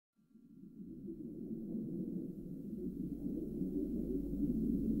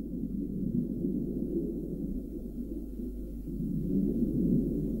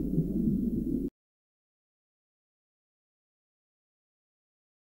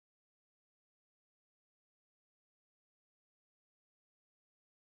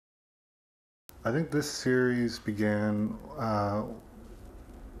I think this series began,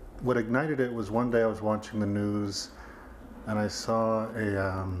 what ignited it was one day I was watching the news and I saw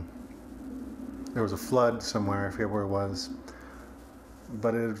there was a flood somewhere, I forget where it was,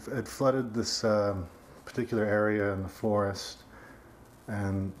 but it flooded this particular area in the forest,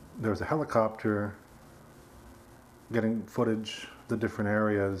 and there was a helicopter getting footage of the different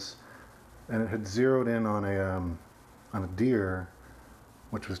areas, and it had zeroed in on a deer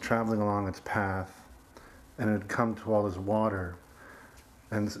which was traveling along its path, and it had come to all this water.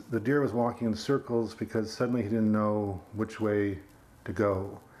 And the deer was walking in circles because suddenly he didn't know which way to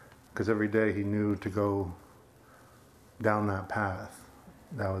go, because every day he knew to go down that path.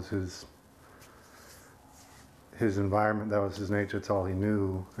 That was his environment, that was his nature, that's all he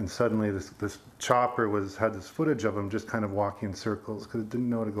knew. And suddenly this chopper had this footage of him just kind of walking in circles because it didn't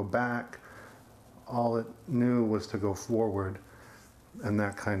know to go back. All it knew was to go forward. And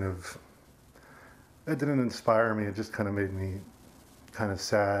that didn't inspire me, it just kind of made me kind of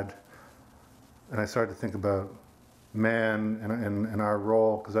sad. And I started to think about man and our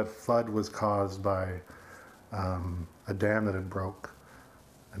role, because that flood was caused by a dam that had broke.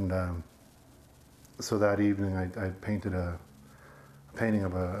 And so that evening I painted a painting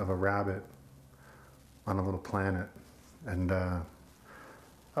of a rabbit on a little planet. And I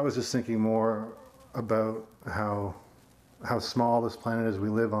was just thinking more about how small this planet is we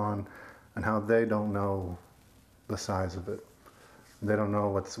live on, and how they don't know the size of it. They don't know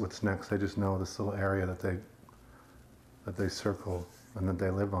what's next. They just know this little area that they circle and that they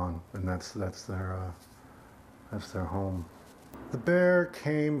live on, and that's their home. The bear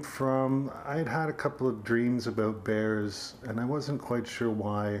came from, I'd had a couple of dreams about bears, and I wasn't quite sure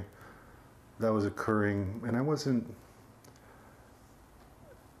why that was occurring, and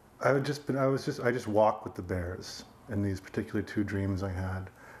I just walked with the bears in these particular two dreams I had.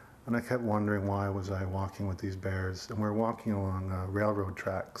 And I kept wondering, why was I walking with these bears? And we're walking along railroad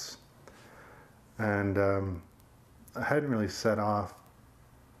tracks. And I hadn't really set off,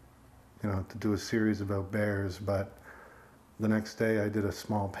 to do a series about bears, but the next day I did a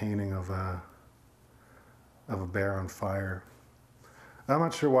small painting of a bear on fire. I'm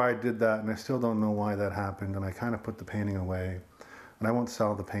not sure why I did that, and I still don't know why that happened, and I kind of put the painting away. And I won't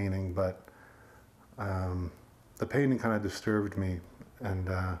sell the painting, but the painting kind of disturbed me. And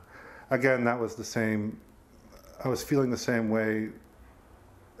again, that was I was feeling the same way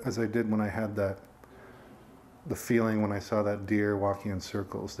as I did when I had the feeling when I saw that deer walking in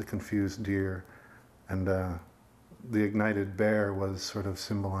circles, the confused deer. And the ignited bear was sort of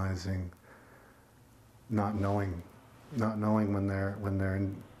symbolizing not knowing when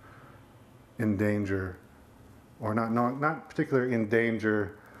they're in danger, or not particularly in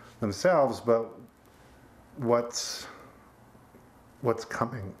danger themselves, but what's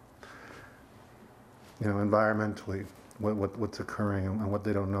coming, environmentally, what's occurring, and what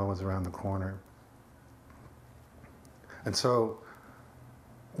they don't know is around the corner. And so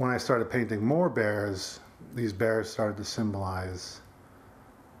when I started painting more bears, these bears started to symbolize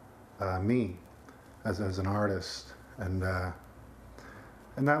me as an artist. And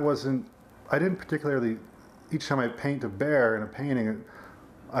that wasn't, I didn't particularly, each time I paint a bear in a painting,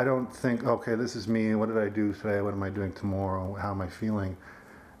 I don't think, okay, this is me, what did I do today, what am I doing tomorrow, how am I feeling?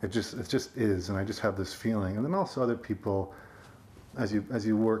 It just is, and I just have this feeling. And then also other people, as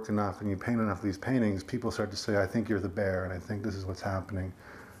you work enough and you paint enough of these paintings, people start to say, I think you're the bear, and I think this is what's happening.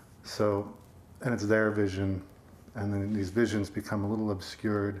 So, and it's their vision, and then these visions become a little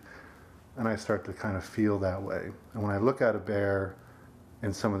obscured, and I start to kind of feel that way. And when I look at a bear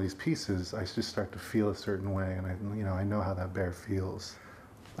in some of these pieces, I just start to feel a certain way, and I know how that bear feels.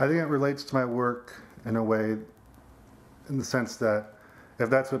 I think it relates to my work in a way, in the sense that if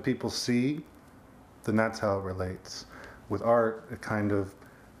that's what people see, then that's how it relates. With art, it kind of,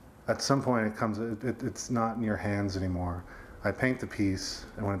 at some point it's not in your hands anymore. I paint the piece,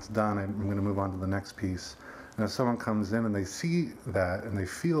 and when it's done, I'm going to move on to the next piece. And if someone comes in and they see that, and they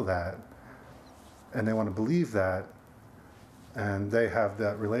feel that, and they want to believe that, and they have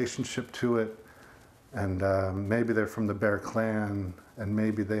that relationship to it, and maybe they're from the Bear Clan, and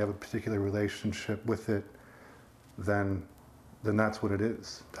maybe they have a particular relationship with it, then that's what it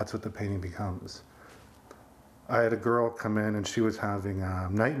is. That's what the painting becomes. I had a girl come in, and she was having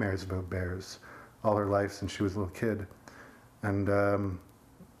nightmares about bears all her life since she was a little kid. And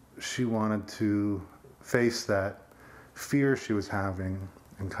she wanted to face that fear she was having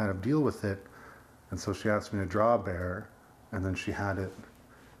and kind of deal with it. And so she asked me to draw a bear, and then she had it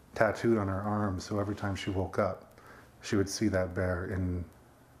tattooed on her arm, so every time she woke up, she would see that bear in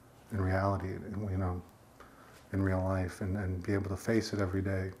reality, in real life, and be able to face it every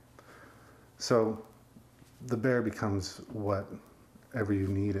day. So the bear becomes whatever you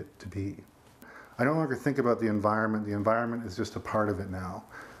need it to be. I no longer think about the environment. The environment is just a part of it now.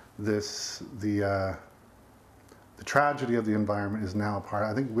 The tragedy of the environment is now a part.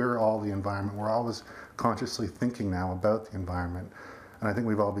 I think we're all the environment. We're always consciously thinking now about the environment. And I think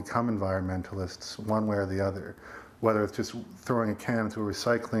we've all become environmentalists one way or the other, whether it's just throwing a can into a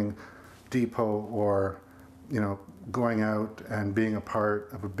recycling depot or, going out and being a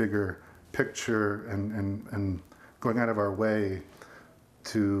part of a bigger picture and going out of our way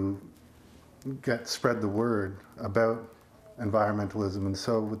to spread the word about environmentalism. And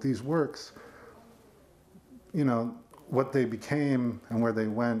so with these works, what they became and where they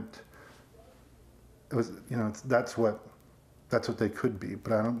went, it was, that's what they could be.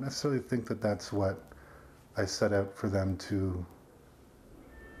 But I don't necessarily think that that's what I set out for them to,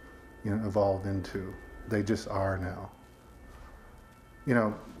 evolve into. They just are now.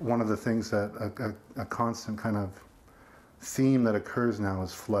 One of the things that a constant kind of theme that occurs now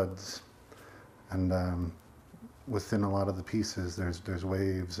is floods. And within a lot of the pieces, there's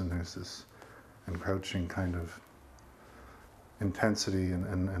waves and there's this encroaching kind of intensity,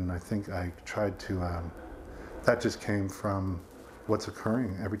 and I think I tried to, that just came from what's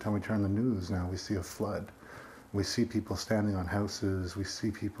occurring. Every time we turn the news now, we see a flood. We see people standing on houses, we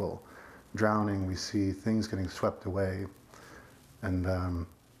see people drowning, we see things getting swept away, and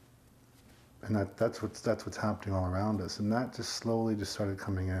that's what's happening all around us. And that just slowly just started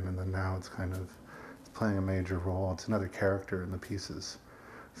coming in, and then now it's kind of playing a major role. It's another character in the pieces.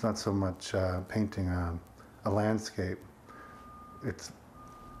 It's not so much painting a landscape. It's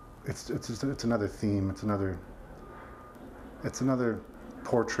another theme. It's another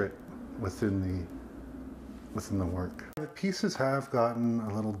portrait within the work. The pieces have gotten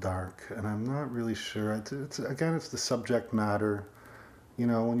a little dark, and I'm not really sure. It's the subject matter.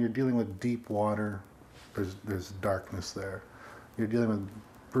 When you're dealing with deep water, there's darkness there. You're dealing with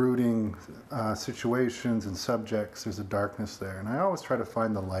brooding situations and subjects, there's a darkness there. And I always try to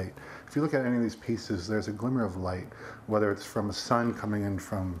find the light. If you look at any of these pieces, there's a glimmer of light, whether it's from a sun coming in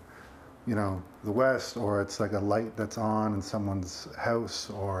from, the west, or it's like a light that's on in someone's house,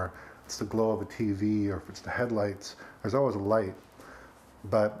 or it's the glow of a TV, or if it's the headlights. There's always a light,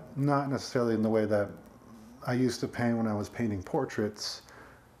 but not necessarily in the way that I used to paint when I was painting portraits.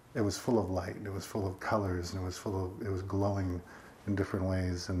 It was full of light, it was full of colors, and it was glowing in different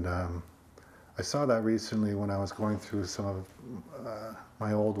ways. And I saw that recently when I was going through some of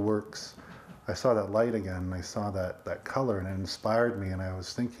my old works. I saw that light again, and I saw that color, and it inspired me, and I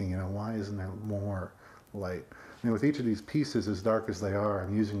was thinking, why isn't there more light? With each of these pieces, as dark as they are,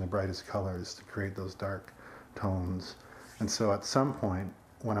 I'm using the brightest colors to create those dark tones. And so at some point,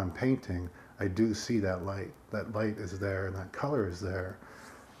 when I'm painting, I do see that light. That light is there, and that color is there.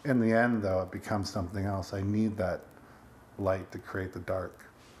 In the end, though, it becomes something else. I need that light to create the dark,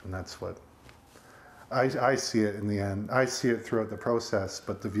 and that's what I see it in the end. I see it throughout the process,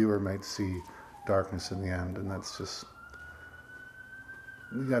 but the viewer might see darkness in the end, and that's just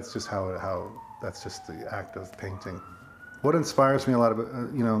how that's just the act of painting. What inspires me a lot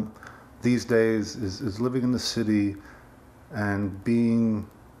of these days is living in the city and being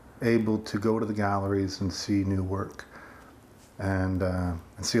able to go to the galleries and see new work, and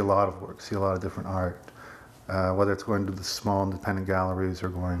see a lot of work, see a lot of different art. Whether it's going to the small independent galleries or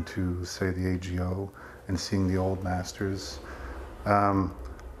going to, say, the AGO and seeing the old masters.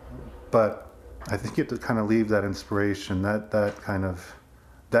 But I think you have to kind of leave that inspiration, that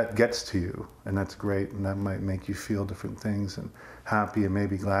gets to you, and that's great, and that might make you feel different things and happy and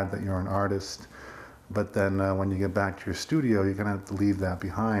maybe glad that you're an artist. But then when you get back to your studio, you're going to have to leave that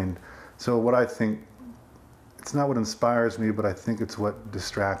behind. So what I think, it's not what inspires me, but I think it's what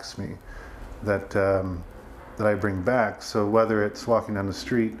distracts me, that I bring back. So whether it's walking down the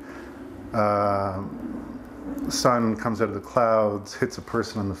street, the sun comes out of the clouds, hits a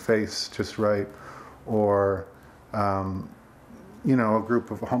person on the face just right, or a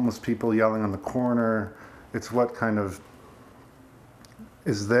group of homeless people yelling on the corner. It's what kind of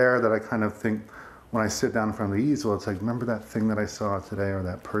is there that I kind of think, when I sit down in front of the easel, it's like, remember that thing that I saw today, or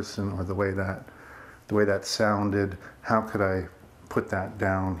that person, or the way that sounded, how could I put that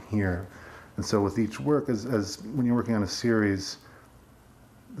down here? And so with each work, as when you're working on a series,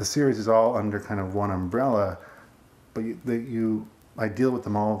 the series is all under kind of one umbrella, but I deal with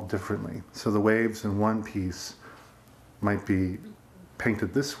them all differently. So the waves in one piece might be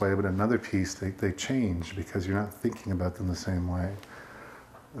painted this way, but another piece, they change because you're not thinking about them the same way.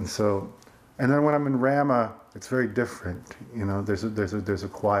 And then when I'm in Rama, it's very different. There's a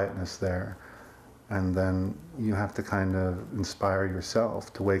quietness there. and then you have to kind of inspire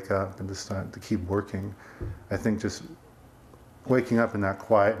yourself to wake up and to start to keep working. I think just waking up in that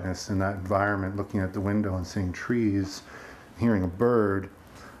quietness, in that environment, looking at the window and seeing trees, hearing a bird,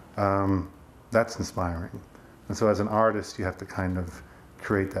 that's inspiring. And so as an artist, you have to kind of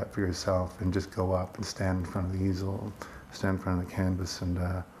create that for yourself and just go up and stand in front of the easel, stand in front of the canvas, and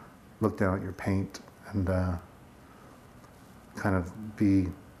look down at your paint and kind of be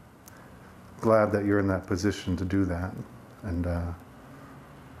glad that you're in that position to do that. And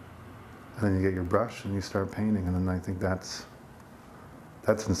then you get your brush and you start painting, and then I think that's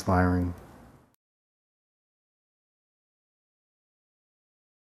inspiring.